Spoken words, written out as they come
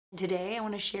Today, I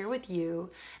want to share with you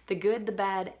the good, the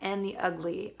bad, and the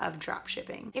ugly of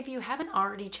dropshipping. If you haven't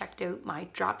already checked out my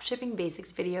dropshipping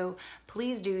basics video,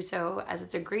 please do so, as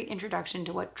it's a great introduction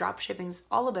to what dropshipping is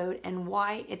all about and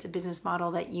why it's a business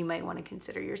model that you might want to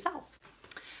consider yourself.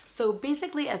 So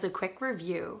basically, as a quick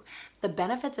review, the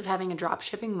benefits of having a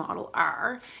dropshipping model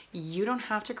are you don't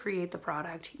have to create the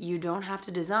product, you don't have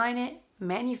to design it,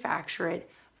 manufacture it,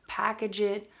 package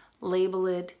it, label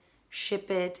it, ship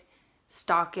it,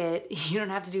 stock it. You don't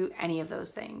have to do any of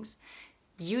those things.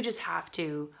 You just have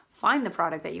to find the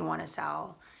product that you want to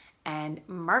sell and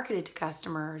market it to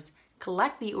customers,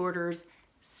 collect the orders,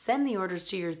 send the orders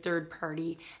to your third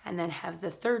party, and then have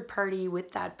the third party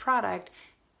with that product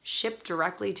shipped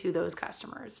directly to those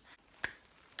customers.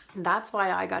 That's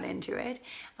why I got into it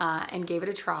and gave it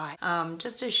a try.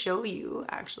 Just to show you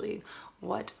actually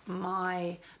what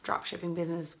my dropshipping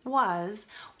business was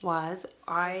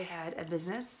I had a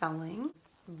business selling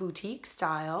boutique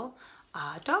style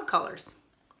dog collars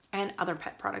and other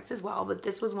pet products as well, but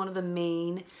this was one of the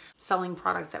main selling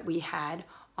products that we had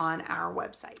on our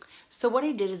website. So what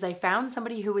I did is I found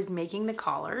somebody who was making the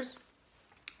collars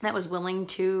that was willing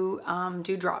to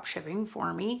do drop shipping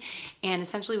for me, and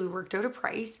essentially we worked out a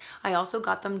price. I also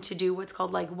got them to do what's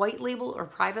called like white label or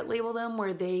private label them,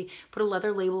 where they put a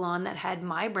leather label on that had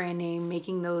my brand name,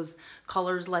 making those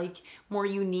collars like more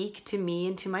unique to me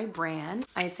and to my brand.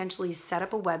 I essentially set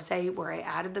up a website where I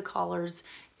added the collars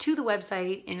to the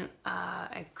website, and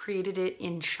I created it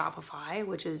in Shopify,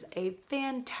 which is a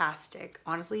fantastic,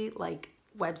 honestly, like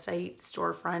website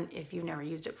storefront. If you've never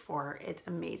used it before, it's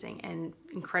amazing and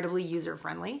incredibly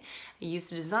user-friendly. I used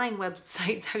to design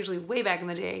websites actually way back in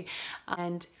the day,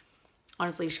 and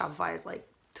honestly Shopify is like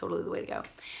totally the way to go.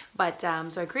 But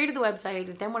so I created the website,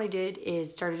 and then what I did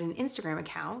is started an Instagram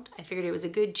account. I figured it was a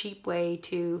good cheap way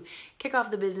to kick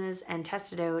off the business and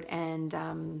test it out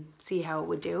and see how it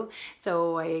would do.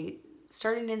 So I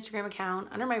started an Instagram account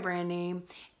under my brand name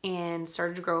and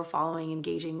started to grow a following,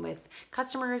 engaging with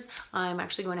customers. I'm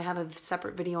actually going to have a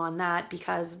separate video on that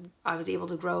because I was able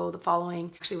to grow the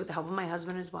following, actually with the help of my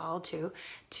husband as well,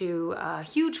 to a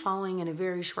huge following in a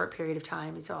very short period of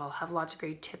time. So I'll have lots of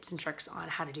great tips and tricks on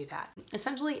how to do that.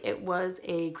 Essentially, it was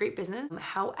a great business.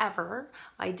 However,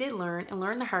 I did learn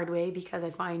the hard way, because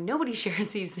I find nobody shares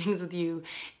these things with you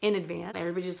in advance.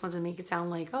 Everybody just wants to make it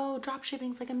sound like, oh, drop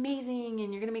shipping's like amazing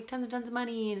and you're gonna make tons and tons of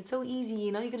money and it's so easy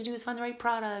and all you gotta do is find the right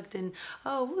product, and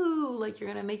oh woo, like you're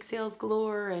gonna make sales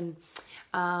galore and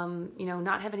you know,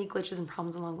 not have any glitches and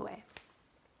problems along the way.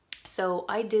 So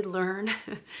I did learn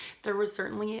there was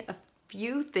certainly a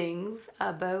few things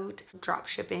about drop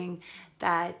shipping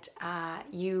that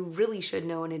you really should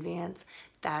know in advance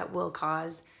that will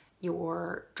cause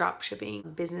your drop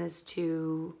shipping business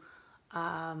to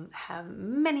have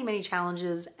many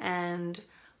challenges and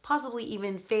possibly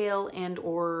even fail and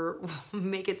or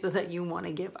make it so that you want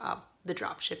to give up the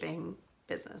drop shipping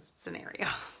business scenario.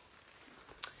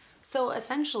 So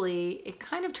essentially, it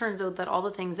kind of turns out that all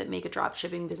the things that make a drop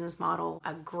shipping business model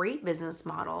a great business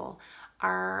model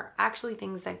are actually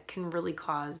things that can really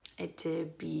cause it to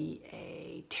be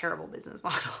a terrible business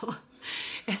model.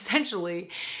 Essentially,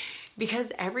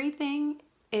 because everything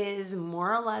is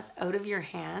more or less out of your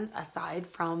hands aside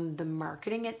from the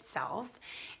marketing itself,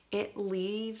 it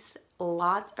leaves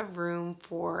lots of room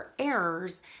for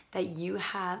errors that you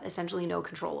have essentially no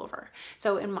control over.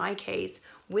 So in my case,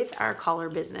 with our collar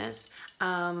business,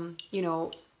 you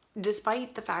know,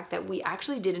 despite the fact that we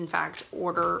actually did in fact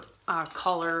order a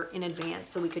collar in advance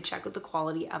so we could check out the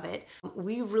quality of it,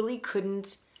 we really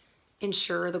couldn't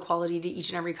ensure the quality to each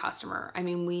and every customer. I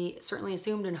mean, we certainly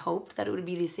assumed and hoped that it would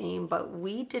be the same, but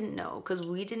we didn't know because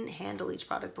we didn't handle each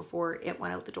product before it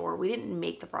went out the door. We didn't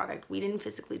make the product. We didn't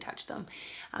physically touch them.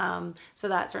 So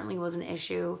that certainly was an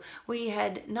issue. We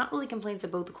had not really complaints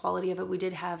about the quality of it. We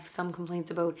did have some complaints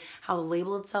about how the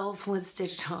label itself was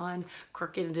stitched on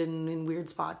crooked and in weird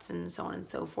spots and so on and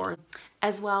so forth.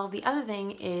 As well, the other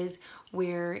thing is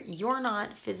where you're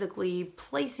not physically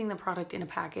placing the product in a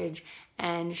package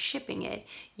and shipping it.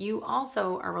 You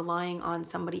also are relying on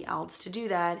somebody else to do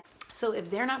that. So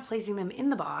if they're not placing them in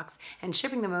the box and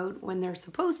shipping them out when they're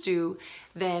supposed to,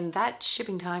 then that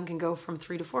shipping time can go from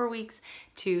 3 to 4 weeks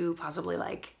to possibly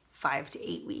like 5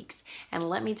 to 8 weeks. And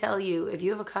let me tell you, if you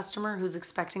have a customer who's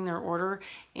expecting their order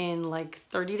in like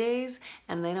 30 days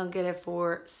and they don't get it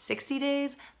for 60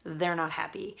 days, they're not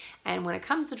happy. And when it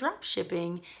comes to drop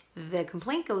shipping, the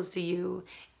complaint goes to you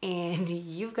and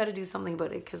you've got to do something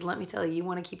about it, because let me tell you, you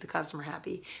want to keep the customer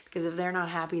happy, because if they're not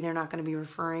happy, they're not going to be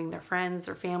referring their friends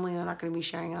or family, they're not going to be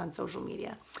sharing it on social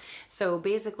media. So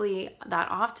basically that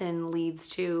often leads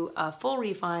to a full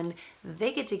refund.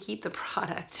 They get to keep the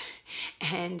product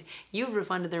and you've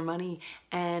refunded their money,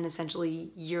 and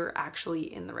essentially you're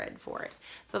actually in the red for it.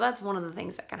 So that's one of the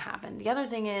things that can happen. The other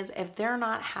thing is, if they're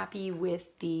not happy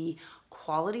with the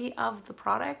quality of the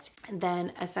product,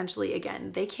 then essentially,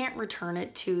 again, they can't return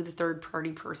it to the third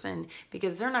party person,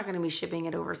 because they're not going to be shipping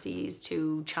it overseas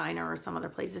to China or some other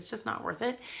place. It's just not worth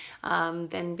it.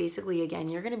 Then basically, again,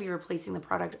 you're going to be replacing the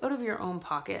product out of your own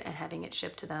pocket and having it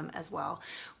shipped to them as well,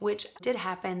 which did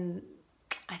happen,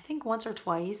 I think, once or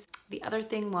twice. The other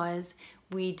thing was,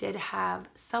 we did have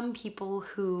some people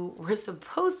who were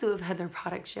supposed to have had their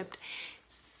product shipped.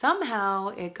 Somehow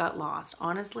it got lost.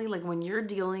 Honestly, like when you're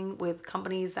dealing with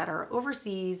companies that are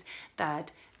overseas,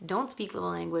 that don't speak the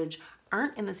language,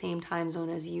 aren't in the same time zone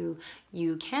as you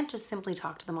can't just simply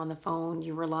talk to them on the phone.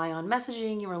 You rely on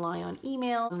messaging, you rely on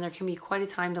email, and there can be quite a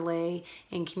time delay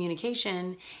in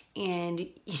communication. And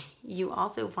you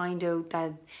also find out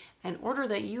that an order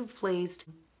that you've placed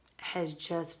has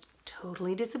just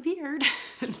totally disappeared.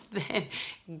 Then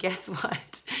guess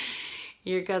what?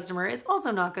 Your customer is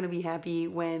also not going to be happy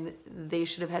when they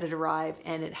should have had it arrive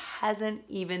and it hasn't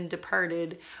even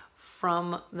departed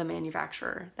from the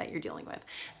manufacturer that you're dealing with.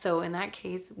 So in that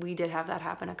case, we did have that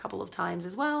happen a couple of times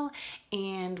as well.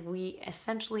 And we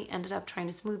essentially ended up trying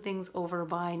to smooth things over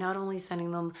by not only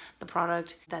sending them the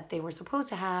product that they were supposed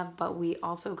to have, but we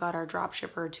also got our drop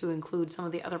shipper to include some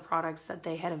of the other products that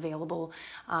they had available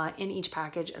in each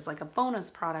package as like a bonus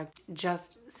product,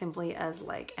 just simply as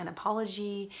like an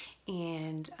apology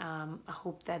and a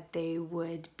hope that they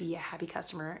would be a happy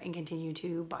customer and continue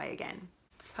to buy again.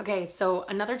 Okay, so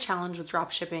another challenge with drop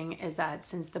shipping is that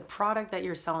since the product that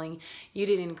you're selling, you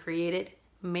didn't create it,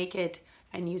 make it,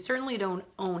 and you certainly don't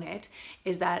own it,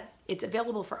 is that it's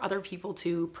available for other people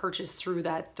to purchase through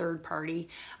that third party,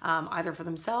 either for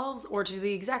themselves or to do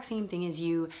the exact same thing as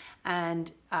you,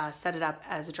 and set it up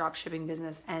as a drop shipping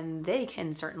business, and they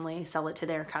can certainly sell it to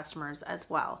their customers as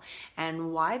well.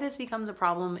 And why this becomes a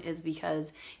problem is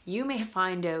because you may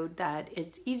find out that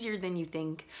it's easier than you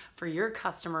think for your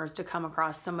customers to come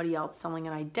across somebody else selling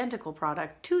an identical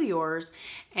product to yours,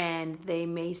 and they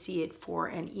may see it for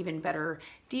an even better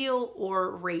deal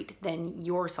or rate than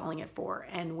you're selling it for.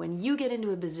 And when you get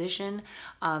into a position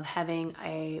of having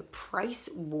a price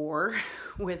war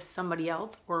with somebody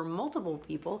else or multiple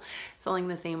people selling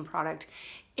the same product,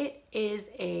 it is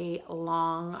a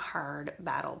long, hard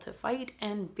battle to fight,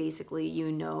 and basically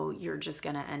you're just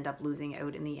gonna end up losing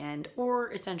out in the end,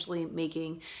 or essentially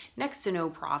making next to no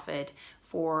profit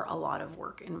for a lot of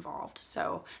work involved.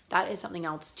 So that is something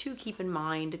else to keep in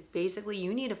mind. Basically,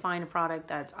 you need to find a product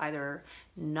that's either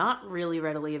not really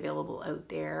readily available out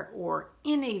there or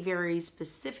in a very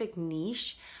specific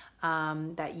niche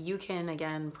that you can,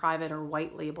 again, private or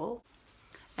white label.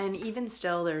 And even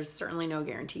still, there's certainly no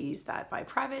guarantees that by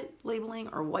private labeling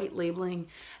or white labeling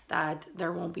that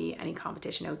there won't be any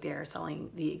competition out there selling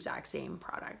the exact same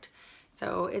product.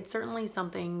 So it's certainly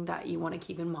something that you want to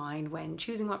keep in mind when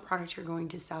choosing what product you're going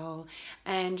to sell,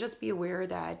 and just be aware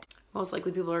that most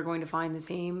likely people are going to find the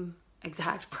same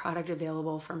exact product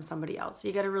available from somebody else. So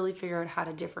you got to really figure out how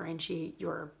to differentiate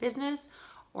your business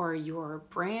or your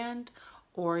brand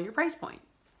or your price point.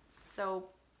 So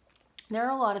there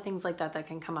are a lot of things like that that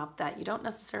can come up that you don't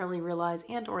necessarily realize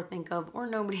and or think of, or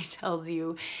nobody tells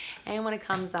you. And when it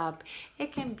comes up,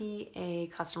 it can be a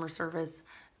customer service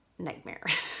nightmare.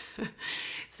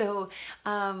 So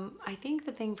I think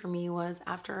the thing for me was,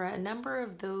 after a number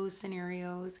of those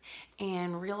scenarios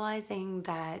and realizing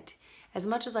that as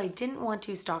much as I didn't want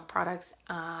to stock products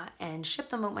and ship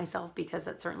them out myself, because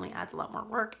that certainly adds a lot more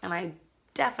work, and I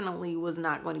definitely was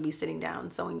not going to be sitting down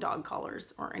sewing dog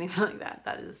collars or anything like that.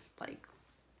 That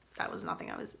was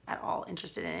nothing I was at all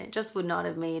interested in. It just would not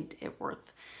have made it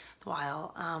worth the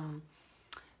while.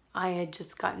 I had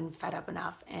just gotten fed up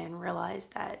enough and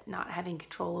realized that not having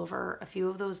control over a few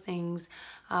of those things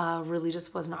really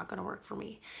just was not going to work for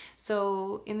me.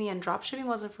 So in the end, dropshipping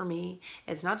wasn't for me.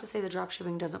 It's not to say that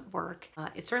dropshipping doesn't work.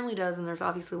 It certainly does, and there's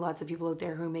obviously lots of people out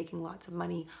there who are making lots of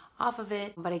money off of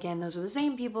it. But again, those are the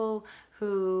same people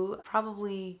who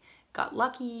probably got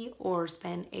lucky or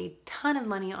spent a ton of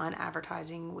money on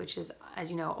advertising, which is, as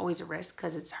you know, always a risk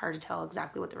because it's hard to tell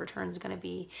exactly what the return is going to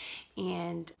be.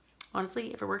 And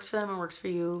Honestly, if it works for them and works for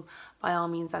you, by all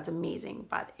means, that's amazing,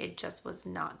 but it just was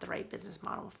not the right business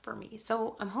model for me.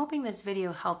 So I'm hoping this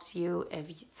video helps you if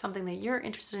it's something that you're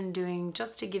interested in doing,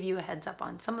 just to give you a heads up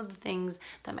on some of the things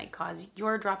that might cause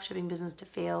your dropshipping business to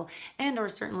fail, and or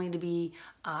certainly to be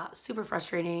super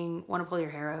frustrating, want to pull your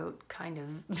hair out kind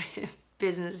of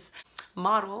business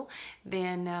model.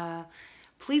 Then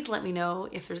please let me know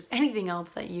if there's anything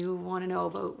else that you want to know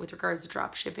about with regards to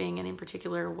drop shipping, and in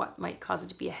particular what might cause it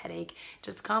to be a headache.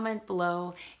 Just comment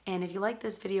below, and if you like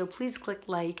this video, please click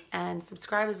like and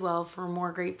subscribe as well for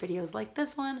more great videos like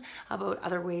this one about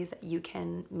other ways that you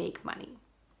can make money.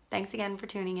 Thanks again for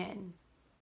tuning in.